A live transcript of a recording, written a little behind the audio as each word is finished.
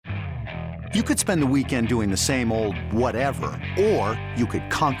You could spend the weekend doing the same old whatever, or you could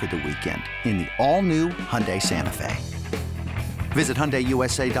conquer the weekend in the all-new Hyundai Santa Fe. Visit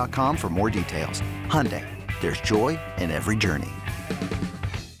HyundaiUSA.com for more details. Hyundai, there's joy in every journey.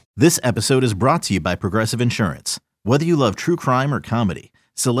 This episode is brought to you by Progressive Insurance. Whether you love true crime or comedy,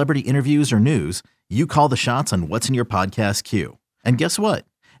 celebrity interviews or news, you call the shots on what's in your podcast queue. And guess what?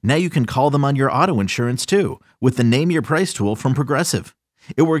 Now you can call them on your auto insurance too with the Name Your Price tool from Progressive.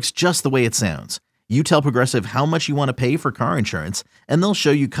 It works just the way it sounds. You tell Progressive how much you want to pay for car insurance, and they'll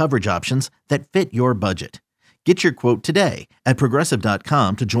show you coverage options that fit your budget. Get your quote today at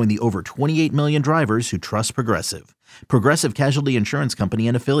Progressive.com to join the over 28 million drivers who trust Progressive. Progressive Casualty Insurance Company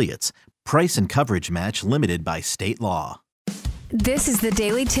and Affiliates. Price and coverage match limited by state law. This is the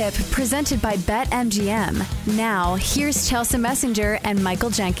Daily Tip presented by BetMGM. Now, here's Chelsea Messenger and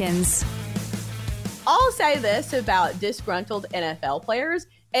Michael Jenkins. I'll say this about disgruntled NFL players.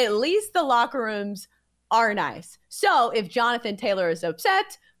 At least the locker rooms are nice. So if Jonathan Taylor is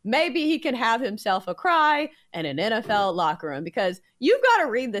upset, maybe he can have himself a cry in an NFL locker room, because you've got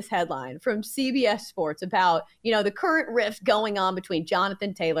to read this headline from CBS Sports about, the current rift going on between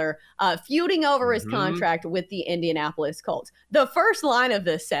Jonathan Taylor feuding over his contract with the Indianapolis Colts. The first line of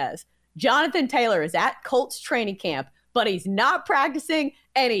this says, Jonathan Taylor is at Colts training camp, but he's not practicing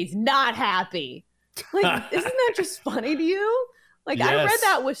and he's not happy. Like, isn't that just funny to you? Like, yes. I read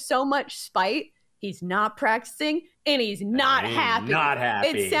that with so much spite. He's not practicing and he's not happy. Not happy.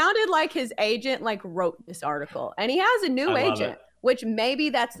 It sounded like his agent wrote this article, and he has a new agent, which maybe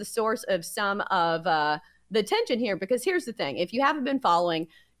that's the source of some of the tension here. Because here's the thing: if you haven't been following,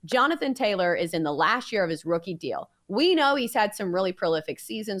 Jonathan Taylor is in the last year of his rookie deal. We know he's had some really prolific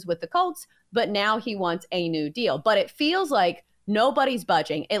seasons with the Colts, but now he wants a new deal. But it feels like nobody's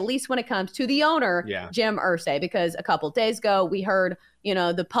budging, at least when it comes to the owner, Jim Irsay, because a couple of days ago we heard,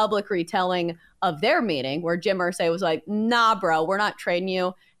 the public retelling of their meeting where Jim Irsay was like, nah, bro, we're not trading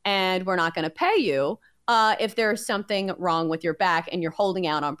you and we're not going to pay you if there's something wrong with your back and you're holding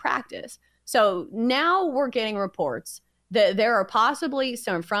out on practice. So now we're getting reports that there are possibly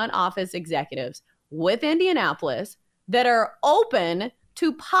some front office executives with Indianapolis that are open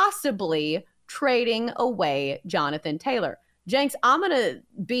to possibly trading away Jonathan Taylor. Jenks, I'm going to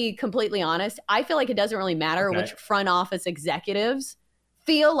be completely honest. I feel like it doesn't really matter which front office executives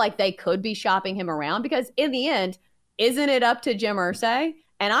feel like they could be shopping him around, because in the end, isn't it up to Jim Irsay?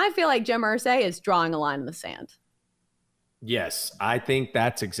 And I feel like Jim Irsay is drawing a line in the sand. Yes, I think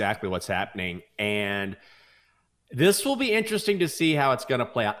that's exactly what's happening. And this will be interesting to see how it's going to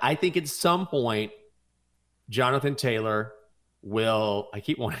play out. I think at some point, Jonathan Taylor will, I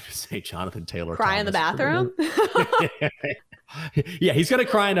keep wanting to say Jonathan Taylor. Cry in the bathroom? Yeah, he's going to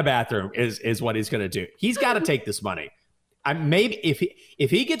cry in the bathroom is what he's going to do. He's got to take this money. Maybe if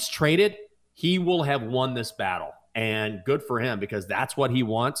he gets traded, he will have won this battle. And good for him, because that's what he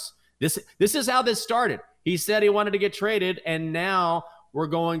wants. This is how this started. He said he wanted to get traded, and now we're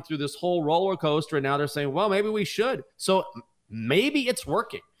going through this whole roller coaster, and now they're saying, well, maybe we should. So maybe it's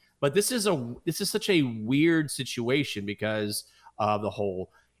working. But this is such a weird situation because of the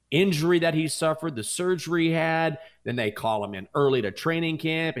whole injury that he suffered, the surgery he had. Then they call him in early to training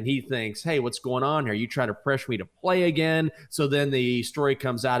camp, and he thinks, hey, what's going on here? You trying to pressure me to play again? So then the story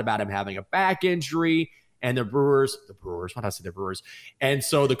comes out about him having a back injury. And the Brewers, why did I say the Brewers? And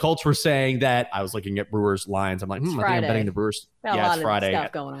so the Colts were saying that. I was looking at Brewers lines. I'm like, I think I'm betting the Brewers. Yeah, it's Friday.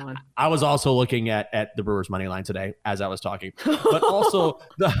 Stuff going on. I was also looking at the Brewers money line today as I was talking. But also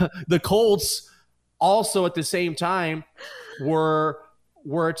the Colts also at the same time were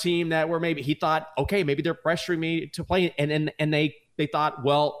a team that were maybe he thought, okay, maybe they're pressuring me to play. And they thought,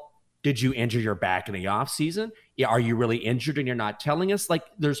 well, did you injure your back in the offseason? Yeah, are you really injured and you're not telling us? Like,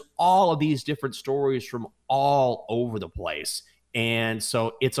 there's all of these different stories from all over the place. And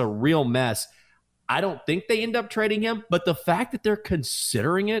so it's a real mess. I don't think they end up trading him, but the fact that they're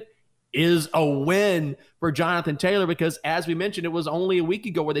considering it is a win for Jonathan Taylor, because as we mentioned, it was only a week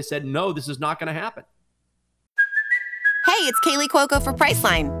ago where they said, no, this is not going to happen. Hey, it's Kaylee Cuoco for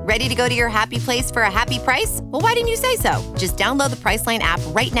Priceline. Ready to go to your happy place for a happy price? Well, why didn't you say so? Just download the Priceline app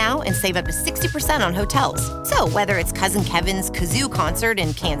right now and save up to 60% on hotels. So whether it's Cousin Kevin's Kazoo Concert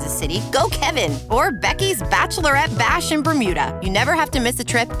in Kansas City, go Kevin, or Becky's Bachelorette Bash in Bermuda, you never have to miss a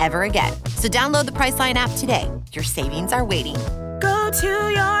trip ever again. So download the Priceline app today. Your savings are waiting. Go to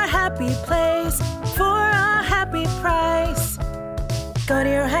your happy place for a happy price. Go to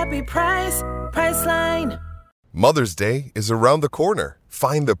your happy price, Priceline. Mother's Day is around the corner.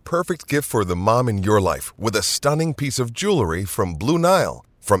 Find the perfect gift for the mom in your life with a stunning piece of jewelry from Blue Nile.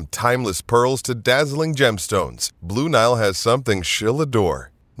 From timeless pearls to dazzling gemstones, Blue Nile has something she'll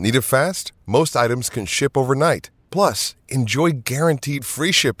adore. Need it fast? Most items can ship overnight. Plus, enjoy guaranteed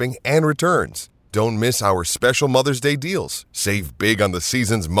free shipping and returns. Don't miss our special Mother's Day deals. Save big on the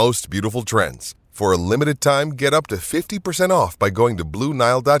season's most beautiful trends. For a limited time, get up to 50% off by going to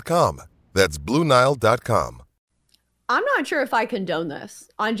BlueNile.com. That's BlueNile.com. I'm not sure if I condone this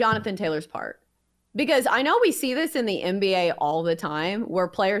on Jonathan Taylor's part, because I know we see this in the NBA all the time where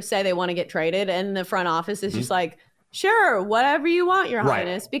players say they want to get traded and the front office is just like, sure, whatever you want, Your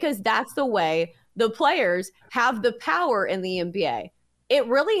Highness, because that's the way the players have the power in the NBA. It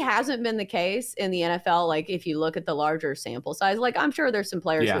really hasn't been the case in the NFL. Like, if you look at the larger sample size, like, I'm sure there's some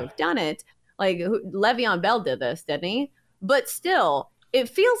players who have done it. Like, Le'Veon Bell did this, didn't he? But still, it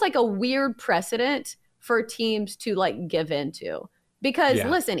feels like a weird precedent for teams to, like, give into. Because,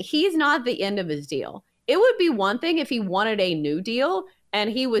 listen, he's not the end of his deal. It would be one thing if he wanted a new deal and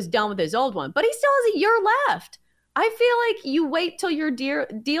he was done with his old one. But he still has a year left. I feel like you wait till your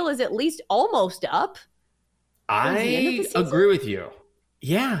deal is at least almost up. I agree with you.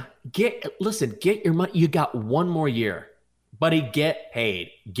 Yeah, get your money. You got one more year, buddy. Get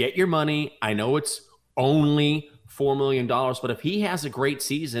paid. Get your money. I know it's only $4 million, but if he has a great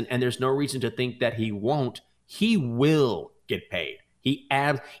season, and there's no reason to think that he won't, he will get paid.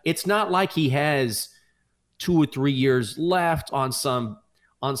 It's not like he has 2 or 3 years left on some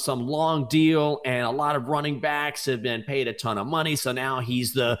long deal, and a lot of running backs have been paid a ton of money. So now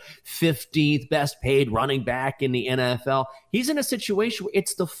he's the 15th best paid running back in the NFL. He's in a situation where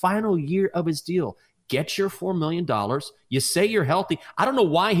it's the final year of his deal. Get your $4 million. You say you're healthy. I don't know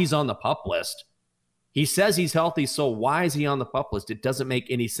why he's on the PUP list. He says he's healthy, so why is he on the PUP list? It doesn't make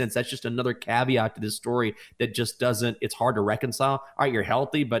any sense. That's just another caveat to this story that just doesn't, it's hard to reconcile. All right, you're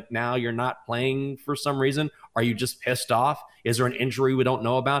healthy, but now you're not playing for some reason. Are you just pissed off? Is there an injury we don't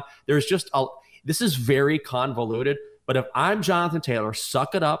know about? This is very convoluted, but if I'm Jonathan Taylor,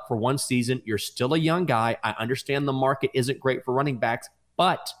 suck it up for one season. You're still a young guy. I understand the market isn't great for running backs,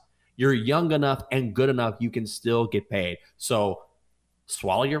 but you're young enough and good enough, you can still get paid. So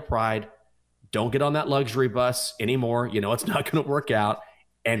swallow your pride. Don't get on that luxury bus anymore. You know it's not going to work out,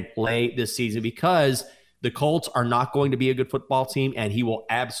 and play this season, because the Colts are not going to be a good football team, and he will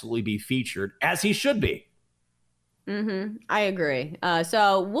absolutely be featured, as he should be. I agree.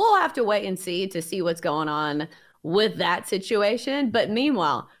 So we'll have to wait and see what's going on with that situation. But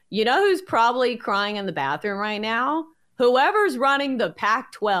meanwhile, you know who's probably crying in the bathroom right now? Whoever's running the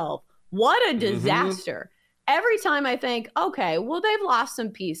Pac-12. What a disaster. Every time I think, okay, well, they've lost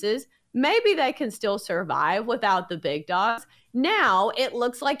some pieces. Maybe they can still survive without the big dogs. Now it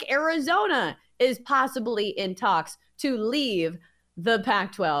looks like Arizona is possibly in talks to leave the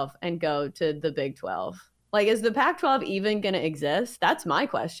Pac-12 and go to the Big 12. Like, is the Pac-12 even going to exist? That's my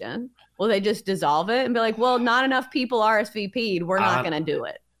question. Will they just dissolve it and be like, well, not enough people RSVP'd. We're not going to do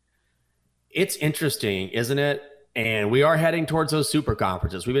it. It's interesting, isn't it? And we are heading towards those super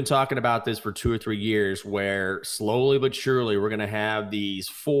conferences. We've been talking about this for 2 or 3 years, where slowly but surely we're going to have these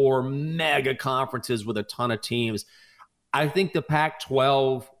 4 mega conferences with a ton of teams. I think the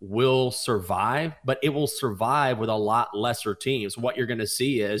Pac-12 will survive, but it will survive with a lot lesser teams. What you're going to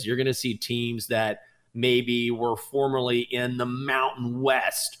see teams that maybe were formerly in the Mountain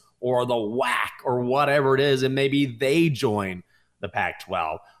West or the WAC or whatever it is, and maybe they join the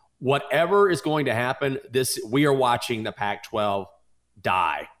Pac-12. Whatever is going to happen, we are watching the Pac-12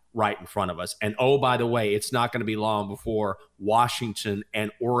 die right in front of us. And oh, by the way, it's not going to be long before Washington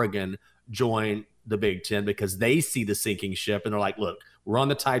and Oregon join the Big Ten, because they see the sinking ship and they're like, look, we're on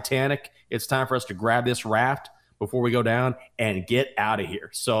the Titanic. It's time for us to grab this raft before we go down and get out of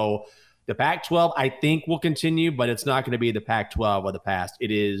here. So the Pac-12, I think, will continue, but it's not going to be the Pac-12 of the past. It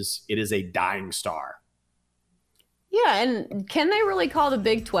is a dying star. Yeah, and can they really call the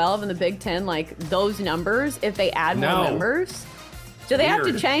Big 12 and the Big 10 like those numbers if they add more members? Do they have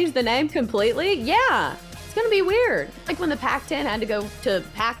to change the name completely? Yeah, it's going to be weird. Like when the Pac-10 had to go to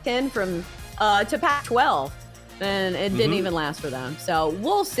Pac-10 from to Pac-12, then it didn't even last for them. So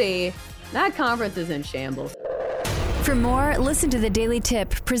we'll see. That conference is in shambles. For more, listen to the Daily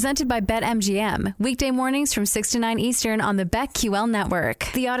Tip presented by BetMGM. Weekday mornings from 6 to 9 Eastern on the BetQL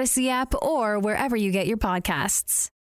network, the Odyssey app, or wherever you get your podcasts.